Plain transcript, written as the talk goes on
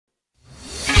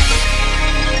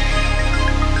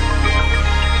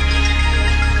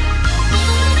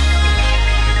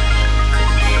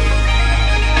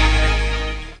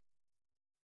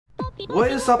What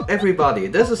is up everybody,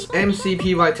 this is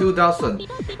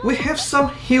MCPY2000. We have some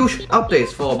huge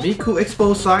updates for MIKU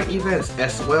EXPO side events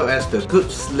as well as the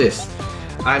goods list.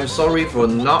 I'm sorry for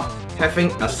not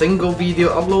having a single video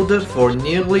uploaded for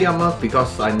nearly a month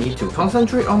because I need to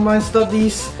concentrate on my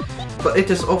studies. But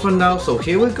it is over now, so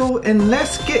here we go and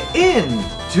let's get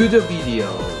into the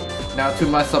video. Now to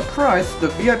my surprise, the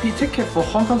VIP ticket for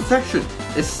Hong Kong section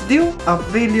is still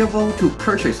available to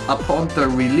purchase upon the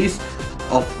release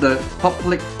of the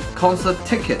public concert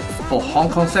ticket for Hong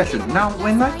Kong section. Now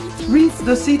when I read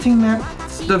the seating map,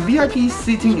 the VIP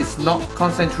seating is not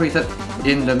concentrated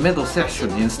in the middle section.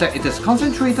 Instead, it is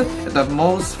concentrated at the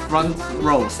most front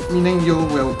rows, meaning you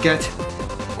will get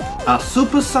a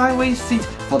super sideways seat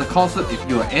for the concert if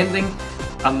you are ending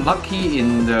unlucky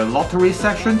in the lottery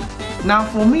section. Now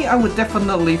for me, I would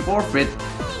definitely forfeit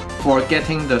for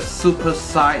getting the super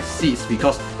side seats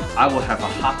because I will have a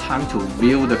hard time to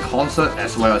view the concert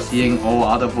as well as seeing all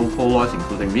other Vocaloids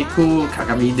including Miku,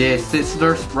 Kagamide,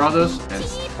 sisters, brothers, and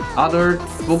other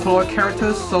Vocaloid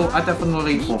characters, so I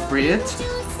definitely forfeit it.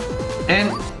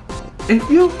 And if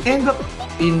you end up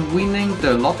in winning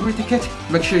the lottery ticket,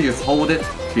 make sure you hold it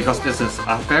because this is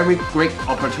a very great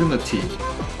opportunity.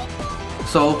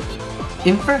 So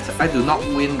in fact, I do not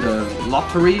win the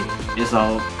lottery. It's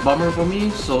a bummer for me,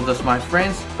 so does my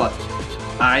friends, but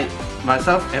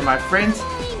myself and my friends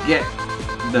get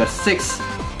the 6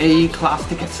 A class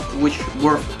tickets which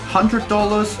worth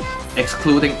 $100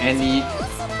 excluding any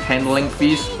handling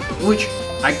fees, which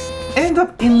I end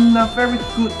up in a very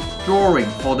good drawing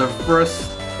for the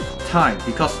first time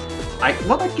because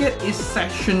what I get is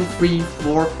section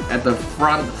 3-4 at the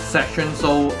front section,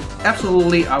 so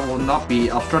absolutely I will not be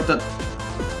obstructed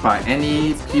by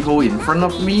any people in front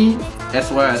of me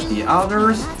as well as the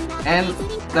others. And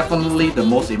definitely the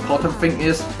most important thing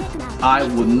is I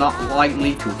would not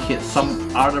likely to hit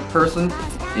some other person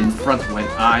in front when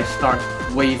I start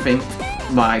waving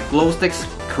my glow sticks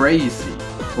crazy.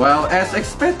 Well, as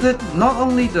expected, not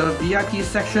only the VIP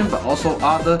section but also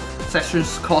other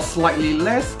sections cost slightly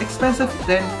less expensive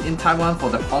than in Taiwan for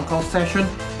the Hong Kong section.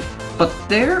 But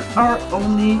there are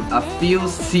only a few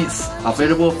seats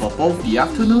available for both the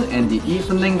afternoon and the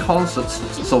evening concerts,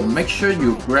 so make sure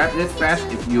you grab it fast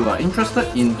if you are interested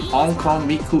in Hong Kong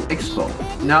MIKU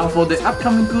EXPO. Now for the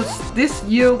upcoming goods, this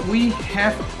year we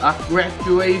have a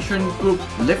graduation group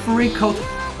livery coat.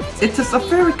 It is a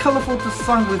very colorful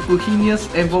design with bohemians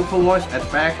and Vocaloids at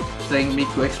back saying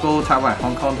MIKU EXPO Taiwan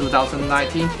Hong Kong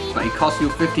 2019, but it costs you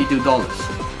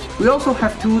 $52. We also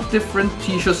have two different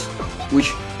t-shirts,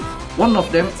 which one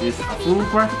of them is a full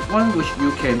graphic one which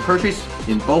you can purchase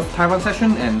in both Taiwan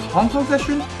session and Hong Kong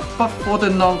session, but for the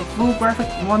non-full graphic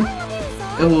one,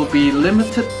 it will be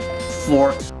limited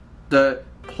for the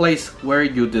place where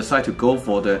you decide to go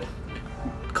for the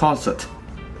concert.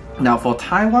 Now for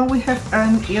Taiwan, we have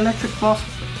an electric box,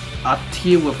 a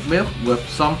tea with milk with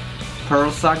some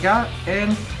Pearl Saga,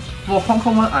 and for Hong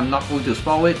Kong one, I'm not going to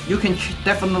spoil it. You can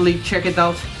definitely check it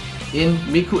out in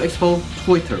MIKU EXPO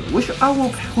Twitter, which I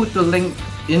will put the link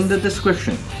in the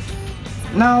description.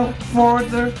 Now for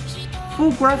the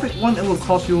full graphic one, it will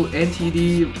cost you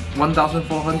NTD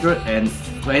 1,400 and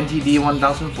NTD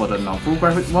 1,000 for the non-full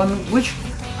graphic one, which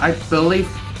I believe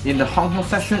in the Hong Kong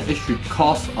section it should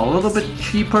cost a little bit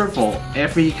cheaper for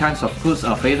every kinds of goods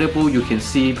available. You can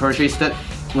see purchased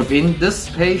within this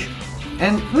page.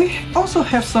 And we also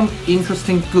have some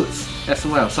interesting goods as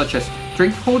well, such as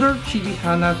drink holder, Chibi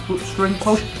Hana fruit string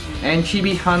pouch, and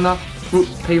Chibi Hana fruit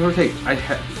paper tape. I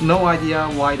have no idea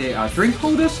why they are drink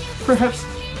holders. Perhaps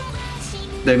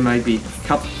they might be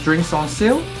cup drinks on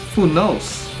sale, who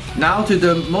knows. Now to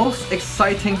the most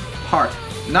exciting part.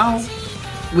 Now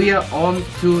we are on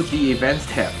to the events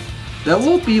tab. There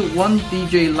will be one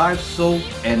DJ live show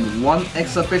and one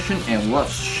exhibition and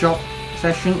workshop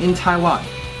session in Taiwan.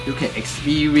 You can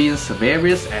experience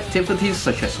various activities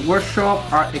such as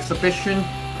workshop, art exhibition,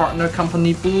 partner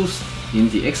company booths in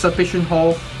the exhibition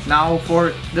hall. Now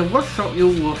for the workshop, you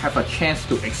will have a chance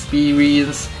to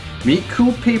experience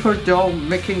Miku paper doll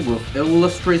making with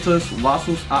illustrators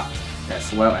Wasu's art,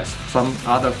 as well as some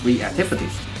other free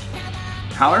activities.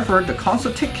 However, the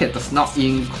concert ticket does not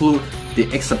include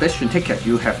the exhibition ticket.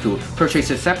 You have to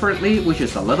purchase it separately, which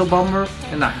is a little bummer.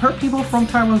 And I heard people from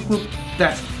Taiwan group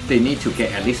that they need to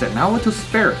get at least an hour to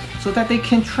spare so that they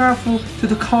can travel to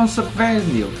the concert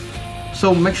venue.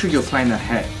 So make sure you plan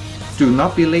ahead. Do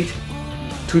not be late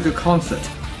to the concert.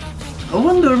 I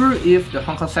wonder if the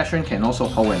Hong Kong section can also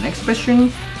hold an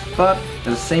exhibition but at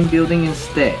the same building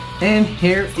instead. And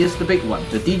here is the big one,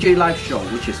 the DJ live show,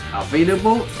 which is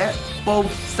available at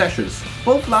both sessions.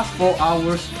 Both last 4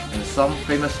 hours, and some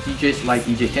famous DJs like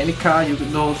DJ Technica,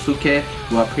 Suke,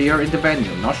 will appear in the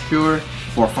venue. Not sure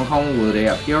for Hong Kong will they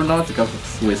appear or not, because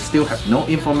we still have no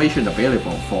information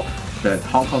available for the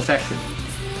Hong Kong session.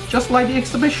 Just like the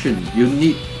exhibition, you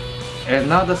need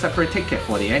another separate ticket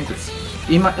for the entrance.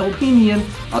 In my opinion,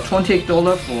 a $28 for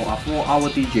a 4-hour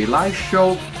DJ live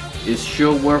show is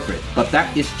sure worth it, but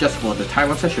that is just for the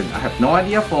Taiwan session. I have no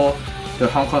idea for the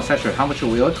Hong Kong session how much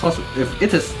will it cost. If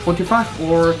it is 25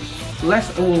 or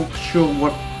less, it will sure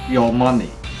worth your money.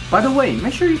 By the way,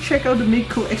 make sure you check out the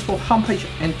MIKU EXPO homepage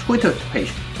and Twitter page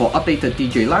for updated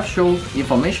DJ live show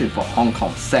information for Hong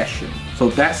Kong session. So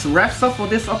that wraps up for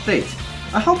this update.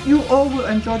 I hope you all will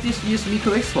enjoy this year's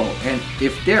MIKU EXPO, and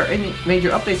if there are any major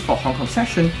updates for Hong Kong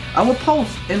session, I will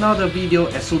post another video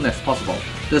as soon as possible.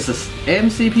 This is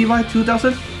MCPY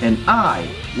 2000, and I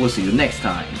will see you next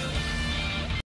time.